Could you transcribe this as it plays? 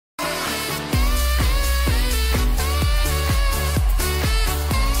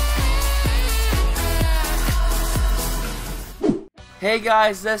Hey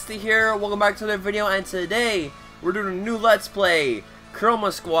guys, Este here, welcome back to another video, and today we're doing a new Let's Play,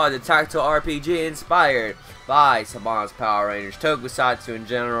 Chroma Squad, the tactical RPG inspired by Saban's Power Rangers, Tokusatsu in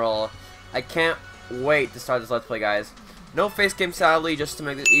general. I can't wait to start this Let's Play, guys. No face cam, sadly, just to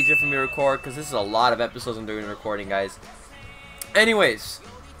make it easier for me to record, because this is a lot of episodes I'm doing recording, guys. Anyways,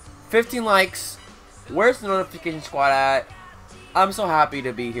 15 likes, where's the notification squad at? I'm so happy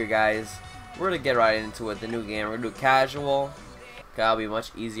to be here, guys. We're going to get right into it, the new game. We're going to do casual. That'll be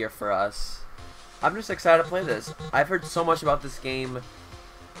much easier for us. I'm just excited to play this. I've heard so much about this game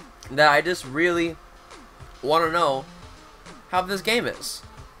that I just really want to know how this game is.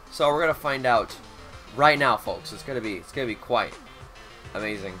 So we're gonna find out right now, folks. It's gonna be quite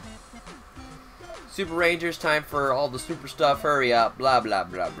amazing. Super Rangers, time for all the super stuff. Hurry up! Blah blah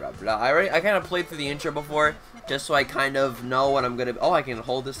blah blah blah. I kind of played through the intro before, just so I kind of know what I'm gonna. Oh, I can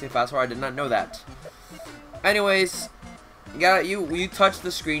hold this thing fast forward. I did not know that. Anyways. You touch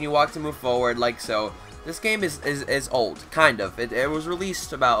the screen, you walk to move forward, like so. This game is old, kind of. It was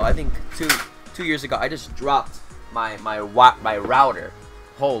released about, I think, two years ago. I just dropped my router.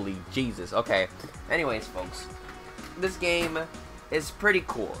 Holy Jesus. Okay. Anyways, folks, this game is pretty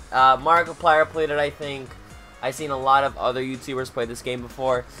cool. Markiplier played it, I think. I've seen a lot of other YouTubers play this game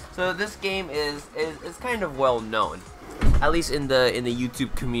before. So this game is kind of well known, at least in the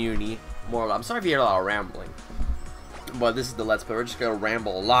YouTube community. More. I'm sorry if you hear a lot of rambling. But this is the Let's Play. We're just gonna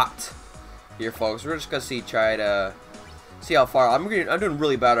ramble a lot here, folks. We're just gonna try to see how far. I'm doing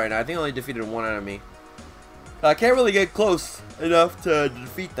really bad right now. I think I only defeated one enemy. I can't really get close enough to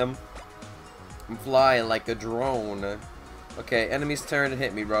defeat them. I'm flying like a drone. Okay, enemy's turn to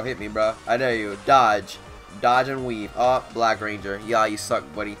hit me, bro. Hit me, bro. I dare you. Dodge, dodge and weave. Oh, Black Ranger. Yeah, you suck,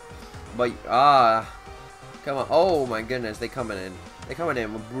 buddy. But come on. Oh my goodness, they coming in. They coming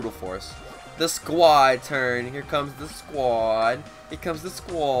in with brutal force. The squad turn. Here comes the squad. Here comes the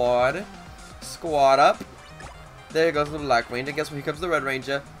squad. Squad up. There goes the Black Ranger. Guess what? Here comes the Red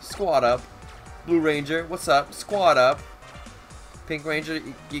Ranger. Squad up. Blue Ranger. What's up? Squad up. Pink Ranger.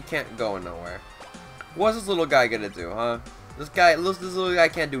 You can't go nowhere. What's this little guy gonna do, huh? This little guy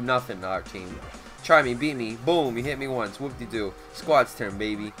can't do nothing to our team. Try me. Beat me. Boom. You hit me once. Whoop-de-doo. Squad's turn,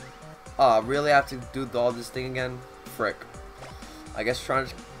 baby. Really have to do all this thing again? Frick. I guess trying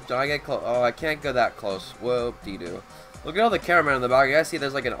to... Do I get close? Oh, I can't go that close. Whoop-de-doo. Look at all the cameramen in the back. You guys see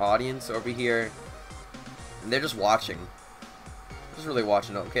there's like an audience over here. And they're just watching. Just really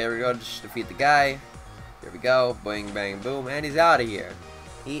watching. Okay, here we go. Just defeat the guy. Here we go. Bang, bang, boom. And he's out of here.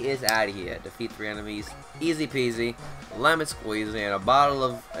 He is out of here. Defeat 3 enemies. Easy peasy. Lemon squeezy. And a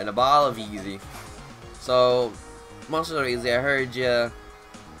bottle of easy. So, monsters are easy. I heard you.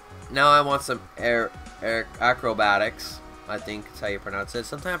 Now I want some acrobatics. I think that's how you pronounce it.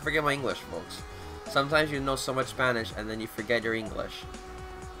 Sometimes I forget my English, folks. Sometimes you know so much Spanish and then you forget your English.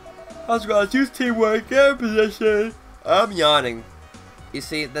 I was gonna choose teamwork and position. I'm yawning. You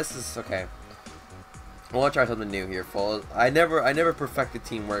see, this is okay. I want to try something new here, folks. I never perfected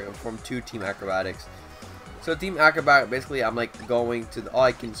teamwork from 2 team acrobatics. So team acrobatic, basically, I'm like going to the. Oh,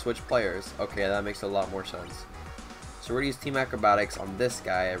 I can switch players. Okay, that makes a lot more sense. So we're gonna use team acrobatics on this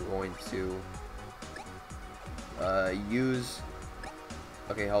guy. I'm going to. Use.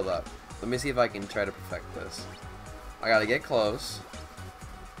 Okay, hold up. Let me see if I can try to perfect this. I gotta get close,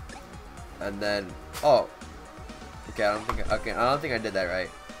 and then oh, okay. I don't think I did that right.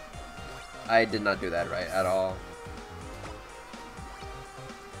 I did not do that right at all.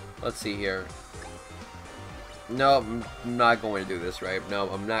 Let's see here. No, I'm not going to do this right. No,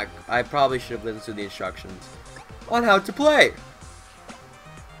 I'm not. I probably should have listened to the instructions on how to play.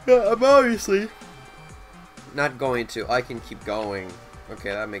 Yeah, I'm obviously not going to. I can keep going. Okay,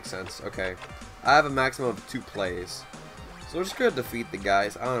 that makes sense. Okay. I have a maximum of 2 plays. So we're just going to defeat the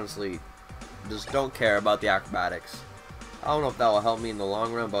guys. Honestly, just don't care about the acrobatics. I don't know if that will help me in the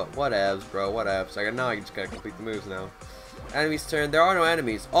long run, but whatevs, bro. Whatevs. Now I just got to complete the moves now. Enemies turn. There are no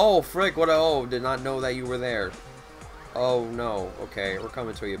enemies. Oh, frick. What? Oh, did not know that you were there. Oh, no. Okay, we're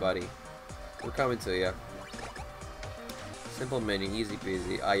coming to you, buddy. We're coming to you. Simple mini, easy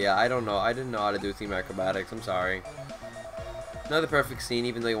peasy. Yeah, I don't know. I didn't know how to do team acrobatics. I'm sorry. Not the perfect scene,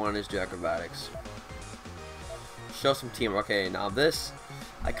 even though you wanted to do acrobatics. Show some team. Okay, now this,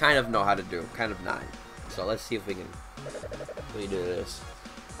 I kind of know how to do. Kind of not. So let's see if we can really do this.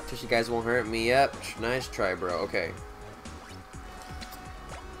 Just you guys won't hurt me. Yep. Nice try, bro. Okay.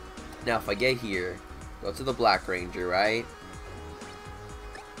 Now, if I get here, go to the Black Ranger, right?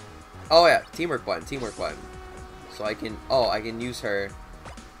 Oh, yeah. Teamwork button. Teamwork button. So I can, I can use her.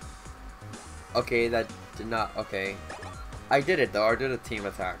 Okay, that did not, okay. I did it though, I did a team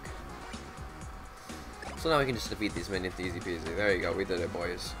attack. So now we can just defeat these minions easy peasy. There you go, we did it,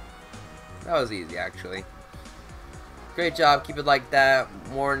 boys. That was easy, actually. Great job, keep it like that.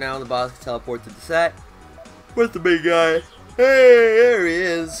 More now, the boss can teleport to the set. Where's the big guy? Hey, there he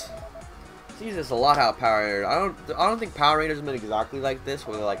is. Jesus, a lot how Power Rangers. I don't think Power Rangers have been exactly like this,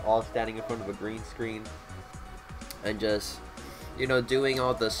 where they're like all standing in front of a green screen and just, you know, doing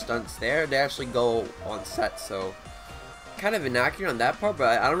all the stunts there. They actually go on set, so kind of inaccurate on that part,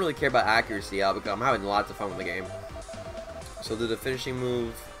 but I don't really care about accuracy because I'm having lots of fun with the game. So do the finishing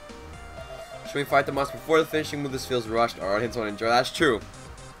move. Should we fight the monster before the finishing move? This feels rushed. Our audience won't enjoy. That's true.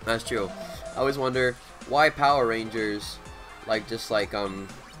 That's true. I always wonder why Power Rangers they just don't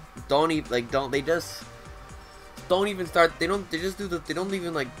do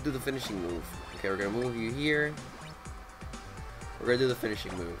the finishing move. Okay, we're gonna move you here. We're gonna do the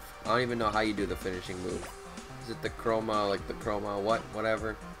finishing move. I don't even know how you do the finishing move. Is it the Chroma,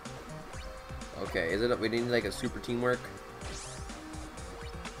 whatever? Okay, is it, we need like a super teamwork?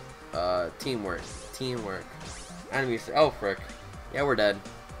 Teamwork. Enemies, oh frick. Yeah, we're dead.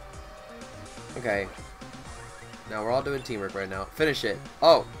 Okay. Now we're all doing teamwork right now. Finish it.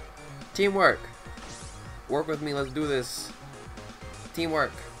 Oh! Teamwork! Work with me, let's do this.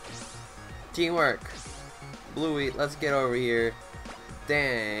 Teamwork. Teamwork. Bluey, let's get over here.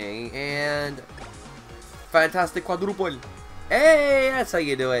 Dang. And fantastic quadruple. Hey, that's how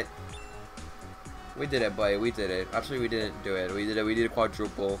you do it. We did it, buddy. We did it. Actually, we didn't do it. We did a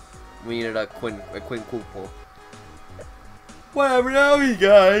quadruple. We needed a quintuple. Whatever, now we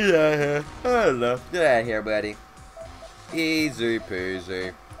got it. I don't know. Get out of here, buddy. Easy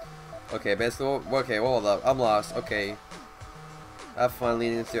peasy. Okay, basically, okay, hold up. I'm lost. Okay. Have fun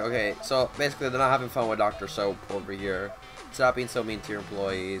leading into. Okay, so basically, they're not having fun with Dr. Soap over here. Stop being so mean to your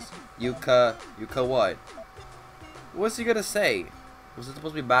employees. Yuka what? What's he gonna say? Was it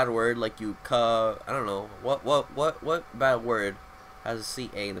supposed to be a bad word? Like Yuka? I don't know. What bad word has a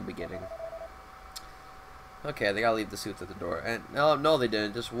CA in the beginning? Okay, they gotta leave the suits at the door. And no, they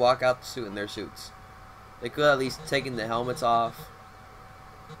didn't. Just walk out the suit in their suits. They could at least taken the helmets off.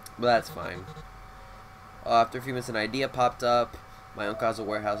 But that's fine. After a few minutes, an idea popped up. My uncle has a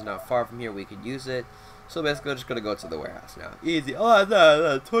warehouse not far from here. We could use it. So basically, we're just gonna go to the warehouse now. Easy. Oh,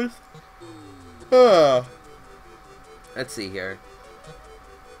 no, toys. Let's see here.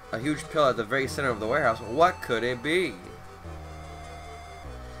 A huge pillar at the very center of the warehouse. What could it be?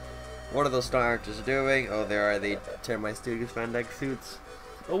 What are those stone archers doing? Oh, there are. They tear my studio spandex suits.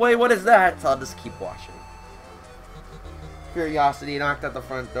 Oh wait, what is that? So I'll just keep watching. Curiosity knocked at the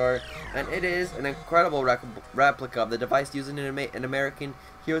front door, and it is an incredible replica of the device used in an American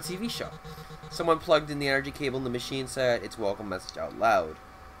hero TV show. Someone plugged in the energy cable and the machine said its welcome message out loud.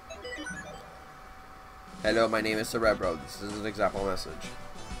 Hello, my name is Cerebro. This is an example message.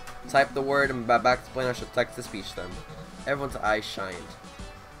 Type the word and back to explain I should text to speech them. Everyone's eyes shined.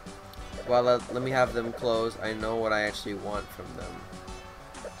 Well, let me have them close. I know what I actually want from them.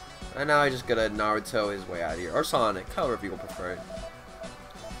 And now I just gotta Naruto his way out of here. Or Sonic, however people prefer it.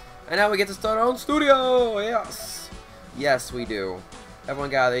 And now we get to start our own studio! Yes! Yes, we do. Everyone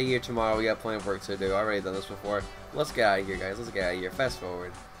gather here tomorrow. We got plenty of work to do. I've already done this before. Let's get out of here, guys. Let's get out of here. Fast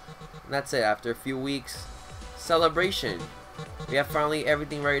forward. And that's it. After a few weeks, celebration. We have finally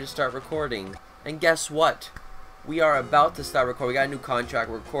everything ready to start recording. And guess what? We are about to start recording. We got a new contract.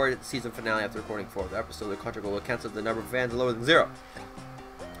 We recorded the season finale after recording 4th episode. The contract will cancel if the number of fans is lower than 0.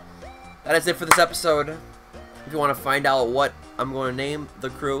 That is it for this episode. If you want to find out what I'm going to name the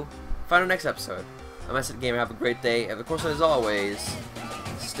crew, find out next episode. I'm Este Gamer. Have a great day. And of course, as always,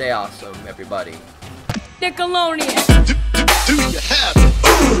 stay awesome, everybody. Nickelodeon. Do you have it?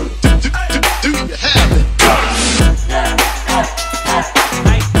 Do you have it?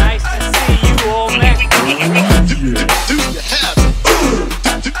 Nice to see you, old man. Do you have it? Do you have it?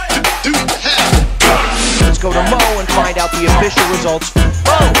 Let's go to Mo and find out the official results.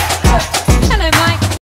 Mo!